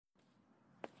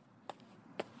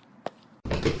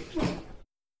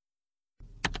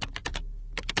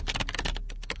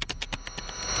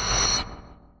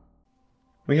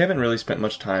We haven't really spent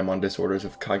much time on disorders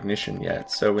of cognition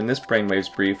yet, so in this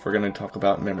BrainWaves brief we're going to talk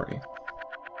about memory.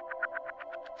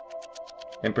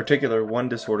 In particular, one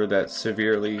disorder that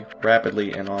severely,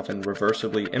 rapidly, and often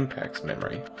reversibly impacts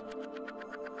memory.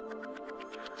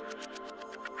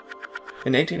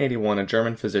 In 1881, a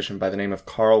German physician by the name of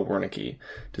Karl Wernicke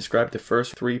described the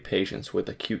first 3 patients with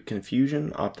acute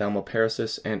confusion,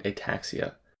 ophthalmoparesis, and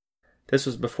ataxia. This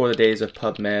was before the days of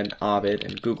PubMed, Ovid,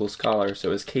 and Google Scholar,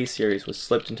 so his case series was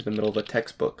slipped into the middle of a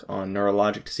textbook on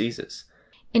neurologic diseases.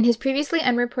 In his previously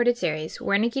unreported series,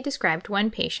 Wernicke described one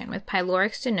patient with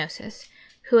pyloric stenosis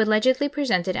who allegedly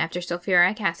presented after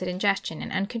sulfuric acid ingestion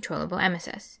and uncontrollable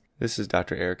emesis. This is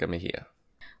Dr. Erica Mejia.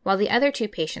 While the other 2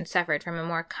 patients suffered from a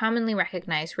more commonly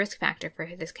recognized risk factor for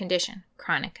this condition,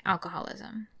 chronic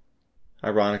alcoholism.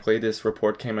 Ironically, this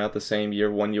report came out the same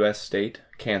year one U.S. state,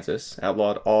 Kansas,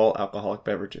 outlawed all alcoholic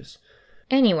beverages.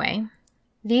 Anyway,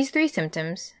 these 3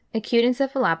 symptoms, acute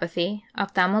encephalopathy,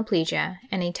 ophthalmoplegia,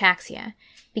 and ataxia,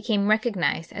 became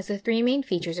recognized as the 3 main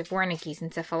features of Wernicke's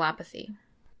encephalopathy.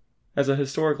 As a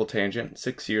historical tangent,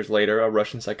 6 years later, a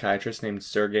Russian psychiatrist named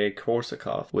Sergei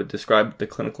Korsakov would describe the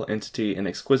clinical entity in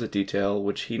exquisite detail,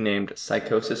 which he named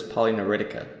psychosis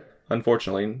polyneuritica.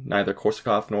 Unfortunately, neither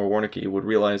Korsakov nor Wernicke would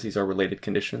realize these are related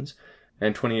conditions,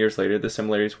 and 20 years later the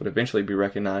similarities would eventually be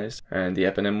recognized, and the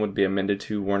eponym would be amended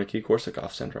to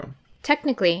Wernicke-Korsakov syndrome.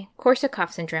 Technically,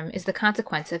 Korsakov syndrome is the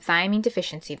consequence of thiamine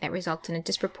deficiency that results in a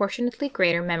disproportionately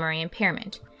greater memory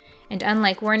impairment, and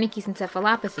unlike Wernicke's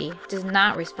encephalopathy, does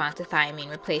not respond to thiamine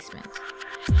replacement.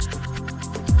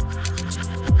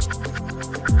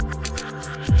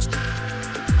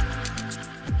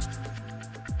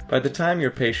 By the time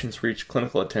your patients reach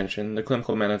clinical attention, the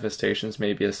clinical manifestations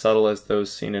may be as subtle as those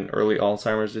seen in early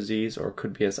Alzheimer's disease or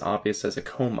could be as obvious as a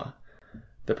coma.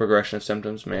 The progression of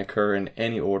symptoms may occur in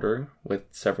any order, with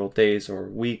several days or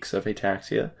weeks of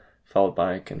ataxia, followed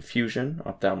by confusion,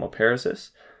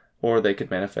 ophthalmoparesis, or they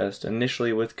could manifest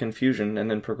initially with confusion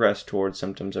and then progress towards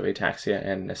symptoms of ataxia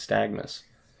and nystagmus.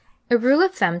 A rule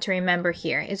of thumb to remember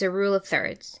here is a rule of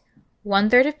thirds.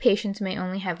 1/3 of patients may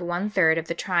only have 1/3 of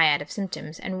the triad of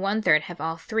symptoms, and 1/3 have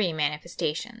all 3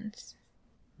 manifestations.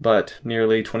 But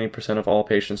nearly 20% of all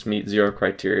patients meet 0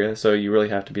 criteria, so you really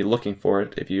have to be looking for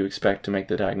it if you expect to make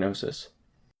the diagnosis.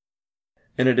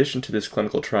 In addition to this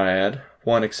clinical triad,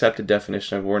 one accepted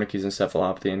definition of Wernicke's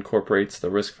encephalopathy incorporates the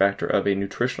risk factor of a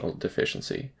nutritional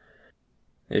deficiency.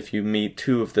 If you meet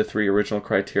 2 of the 3 original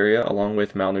criteria along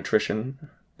with malnutrition,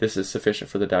 this is sufficient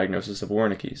for the diagnosis of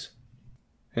Wernicke's.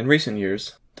 In recent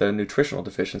years, the nutritional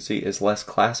deficiency is less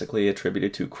classically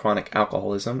attributed to chronic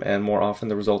alcoholism and more often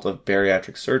the result of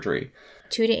bariatric surgery,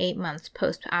 2 to 8 months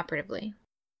post-operatively.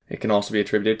 It can also be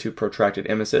attributed to protracted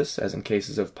emesis, as in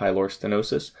cases of pyloric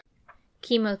stenosis,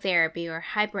 chemotherapy or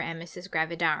hyperemesis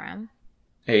gravidarum,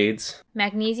 AIDS,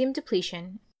 magnesium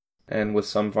depletion, and with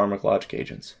some pharmacologic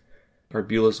agents.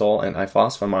 Arbulazole and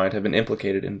ifosfamide have been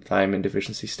implicated in thiamine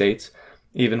deficiency states,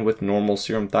 even with normal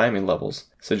serum thiamine levels,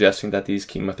 suggesting that these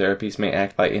chemotherapies may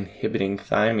act by inhibiting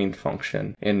thiamine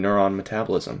function in neuron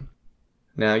metabolism.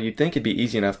 Now, you'd think it'd be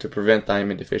easy enough to prevent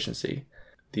thiamine deficiency.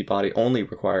 The body only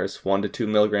requires 1 to 2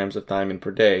 milligrams of thiamine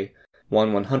per day,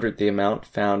 1/100th the amount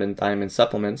found in thiamine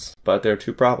supplements, but there are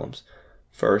 2 problems.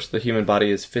 First, the human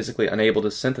body is physically unable to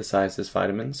synthesize this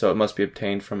vitamin, so it must be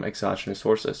obtained from exogenous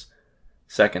sources.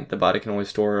 Second, the body can only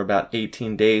store about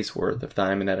 18 days' worth of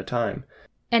thiamine at a time,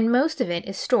 and most of it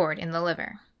is stored in the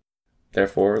liver.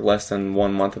 Therefore, less than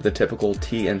 1 month of the typical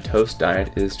tea and toast diet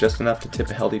is just enough to tip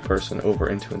a healthy person over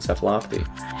into encephalopathy.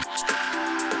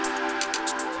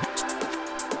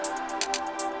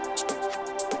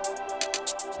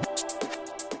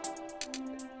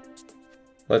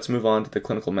 Let's move on to the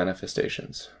clinical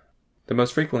manifestations. The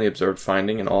most frequently observed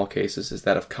finding in all cases is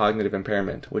that of cognitive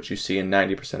impairment, which you see in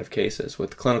 90% of cases,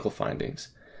 with clinical findings.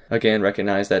 Again,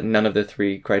 recognize that none of the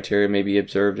 3 criteria may be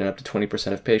observed in up to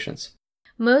 20% of patients.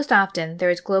 Most often, there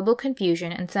is global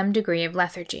confusion and some degree of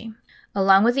lethargy.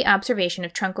 Along with the observation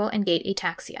of truncal and gait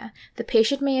ataxia, the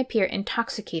patient may appear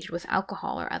intoxicated with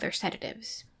alcohol or other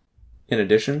sedatives. In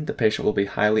addition, the patient will be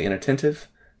highly inattentive,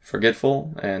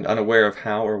 forgetful, and unaware of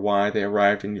how or why they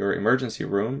arrived in your emergency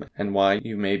room and why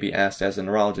you may be asked as a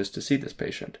neurologist to see this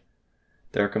patient.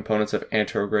 There are components of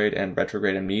anterograde and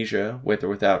retrograde amnesia, with or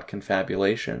without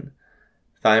confabulation.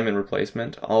 Thiamine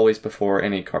replacement, always before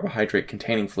any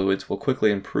carbohydrate-containing fluids, will quickly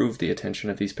improve the attention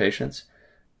of these patients.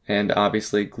 And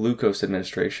obviously, glucose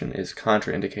administration is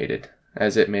contraindicated,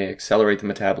 as it may accelerate the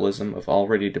metabolism of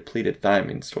already depleted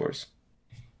thiamine stores.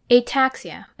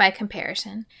 Ataxia, by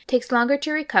comparison, takes longer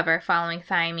to recover following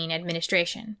thiamine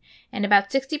administration, and about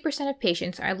 60% of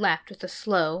patients are left with a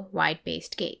slow,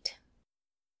 wide-based gait.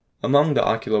 Among the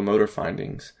oculomotor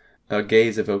findings, a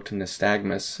gaze-evoked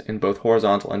nystagmus in both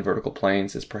horizontal and vertical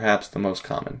planes is perhaps the most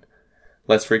common.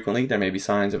 Less frequently, there may be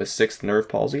signs of a sixth nerve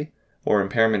palsy, or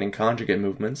impairment in conjugate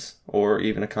movements, or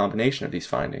even a combination of these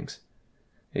findings.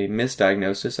 A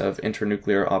misdiagnosis of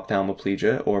internuclear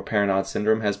ophthalmoplegia or Parinod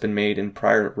syndrome has been made in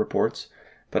prior reports,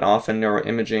 but often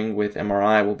neuroimaging with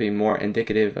MRI will be more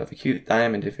indicative of acute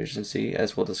thiamine deficiency,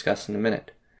 as we'll discuss in a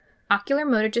minute. Ocular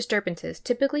motor disturbances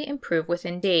typically improve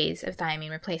within days of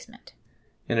thiamine replacement.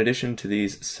 In addition to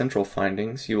these central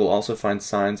findings, you will also find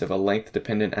signs of a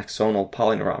length-dependent axonal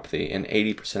polyneuropathy in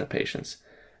 80% of patients.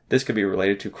 This could be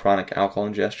related to chronic alcohol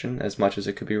ingestion as much as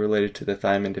it could be related to the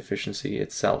thiamine deficiency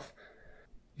itself.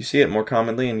 You see it more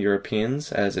commonly in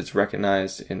Europeans, as it's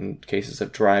recognized in cases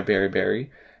of dry beriberi.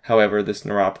 However, this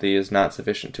neuropathy is not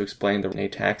sufficient to explain the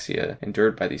ataxia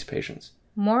endured by these patients.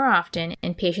 More often,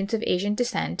 in patients of Asian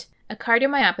descent, a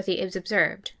cardiomyopathy is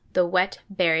observed, the wet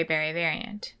beriberi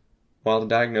variant. While the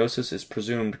diagnosis is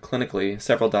presumed clinically,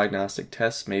 several diagnostic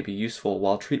tests may be useful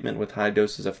while treatment with high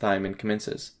doses of thiamine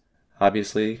commences.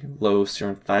 Obviously, low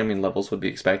serum thiamine levels would be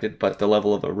expected, but the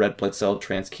level of a red blood cell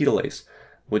transketolase,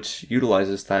 which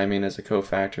utilizes thiamine as a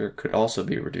cofactor, could also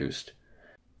be reduced.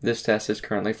 This test is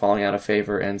currently falling out of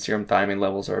favor, and serum thiamine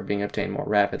levels are being obtained more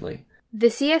rapidly. The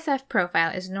CSF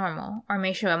profile is normal or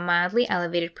may show a mildly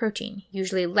elevated protein,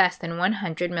 usually less than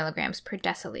 100 milligrams per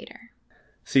deciliter.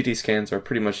 CT scans are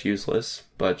pretty much useless,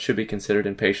 but should be considered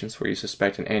in patients where you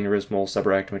suspect an aneurysmal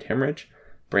subarachnoid hemorrhage,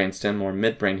 brainstem or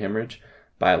midbrain hemorrhage,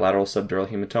 bilateral subdural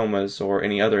hematomas, or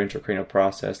any other intracranial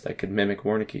process that could mimic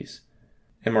Wernicke's.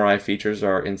 MRI features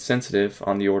are insensitive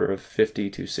on the order of 50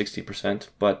 to 60%,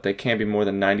 but they can be more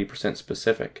than 90%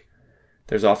 specific.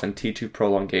 There's often T2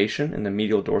 prolongation in the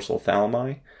medial dorsal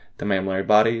thalami, the mammillary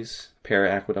bodies,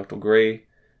 periaqueductal gray,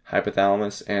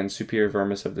 hypothalamus, and superior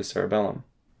vermis of the cerebellum.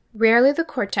 Rarely the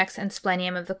cortex and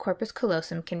splenium of the corpus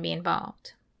callosum can be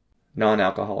involved.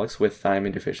 Non-alcoholics with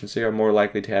thiamine deficiency are more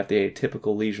likely to have the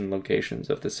atypical lesion locations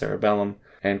of the cerebellum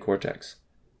and cortex.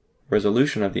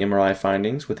 Resolution of the MRI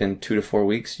findings within 2 to 4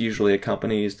 weeks usually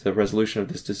accompanies the resolution of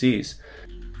this disease.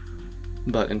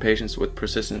 But in patients with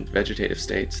persistent vegetative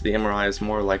states, the MRI is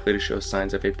more likely to show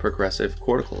signs of a progressive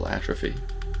cortical atrophy.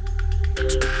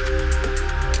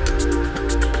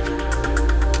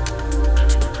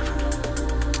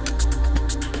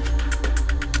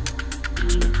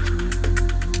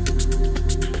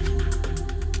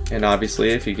 And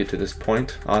obviously, if you get to this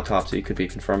point, autopsy could be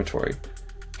confirmatory.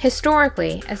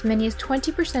 Historically, as many as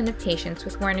 20% of patients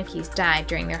with Wernicke's died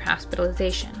during their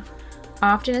hospitalization,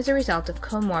 often as a result of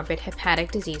comorbid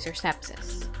hepatic disease or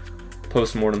sepsis.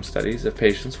 Post-mortem studies of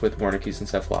patients with Wernicke's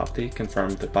encephalopathy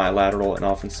confirmed the bilateral and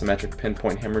often symmetric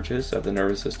pinpoint hemorrhages of the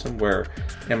nervous system where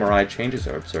MRI changes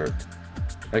are observed.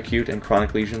 Acute and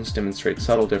chronic lesions demonstrate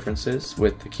subtle differences,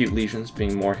 with acute lesions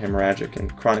being more hemorrhagic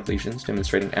and chronic lesions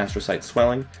demonstrating astrocyte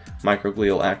swelling,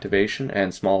 microglial activation,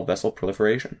 and small vessel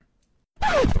proliferation.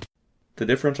 The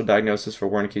differential diagnosis for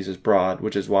Wernicke's is broad,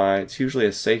 which is why it's usually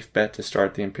a safe bet to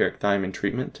start the empiric thiamine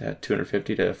treatment at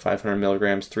 250 to 500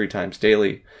 milligrams 3 times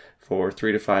daily for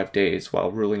 3 to 5 days while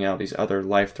ruling out these other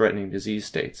life-threatening disease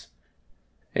states.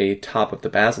 A top of the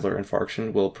basilar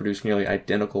infarction will produce nearly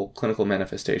identical clinical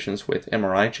manifestations with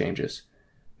MRI changes.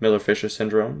 Miller-Fisher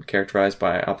syndrome, characterized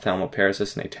by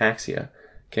ophthalmoparesis and ataxia,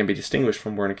 can be distinguished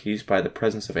from Wernicke's by the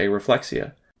presence of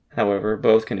areflexia. However,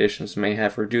 both conditions may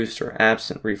have reduced or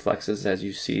absent reflexes as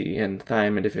you see in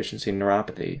thiamine deficiency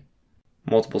neuropathy.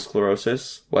 Multiple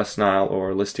sclerosis, West Nile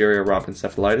or Listeria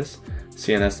rhombencephalitis,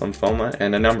 CNS lymphoma,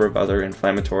 and a number of other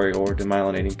inflammatory or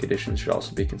demyelinating conditions should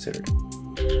also be considered.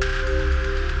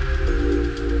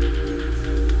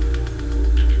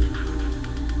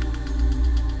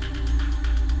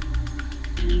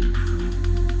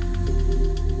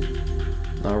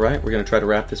 Alright, we're going to try to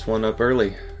wrap this one up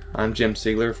early. I'm Jim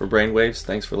Siegler for BrainWaves.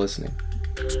 Thanks for listening.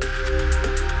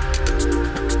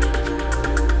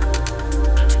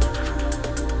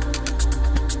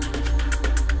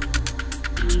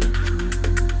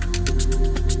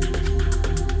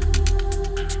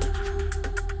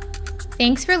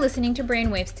 Thanks for listening to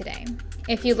BrainWaves today.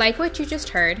 If you like what you just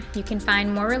heard, you can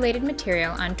find more related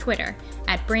material on Twitter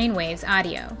at BrainWaves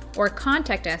Audio or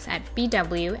contact us at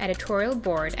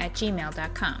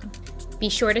bweditorialboard@gmail.com. Be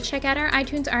sure to check out our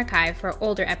iTunes archive for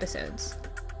older episodes.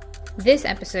 This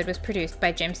episode was produced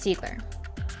by Jim Siegler.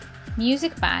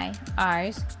 Music by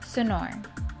Ars Sonor.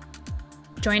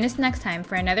 Join us next time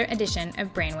for another edition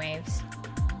of BrainWaves.